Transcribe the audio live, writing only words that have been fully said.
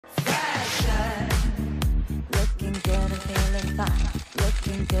feeling fine.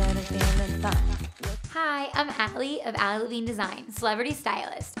 Looking good and feeling fine. Hi, I'm Allie of Levine Design, celebrity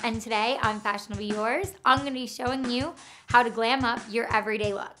stylist, and today on Fashionably Yours, I'm going to be showing you how to glam up your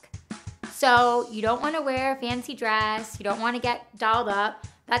everyday look. So you don't want to wear a fancy dress, you don't want to get dolled up,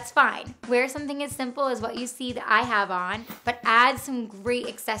 that's fine. Wear something as simple as what you see that I have on, but add some great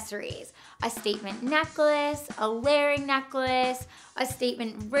accessories. A statement necklace, a layering necklace, a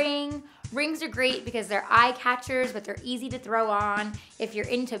statement ring. Rings are great because they're eye catchers, but they're easy to throw on. If you're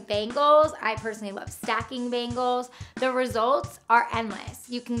into bangles, I personally love stacking bangles. The results are endless.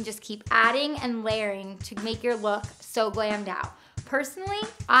 You can just keep adding and layering to make your look so glammed out. Personally,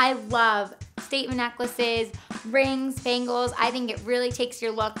 I love statement necklaces, rings, bangles. I think it really takes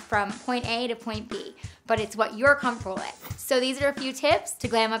your look from point A to point B, but it's what you're comfortable with. So these are a few tips to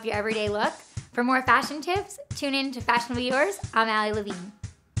glam up your everyday look. For more fashion tips, tune in to Fashionably Yours. I'm Allie Levine.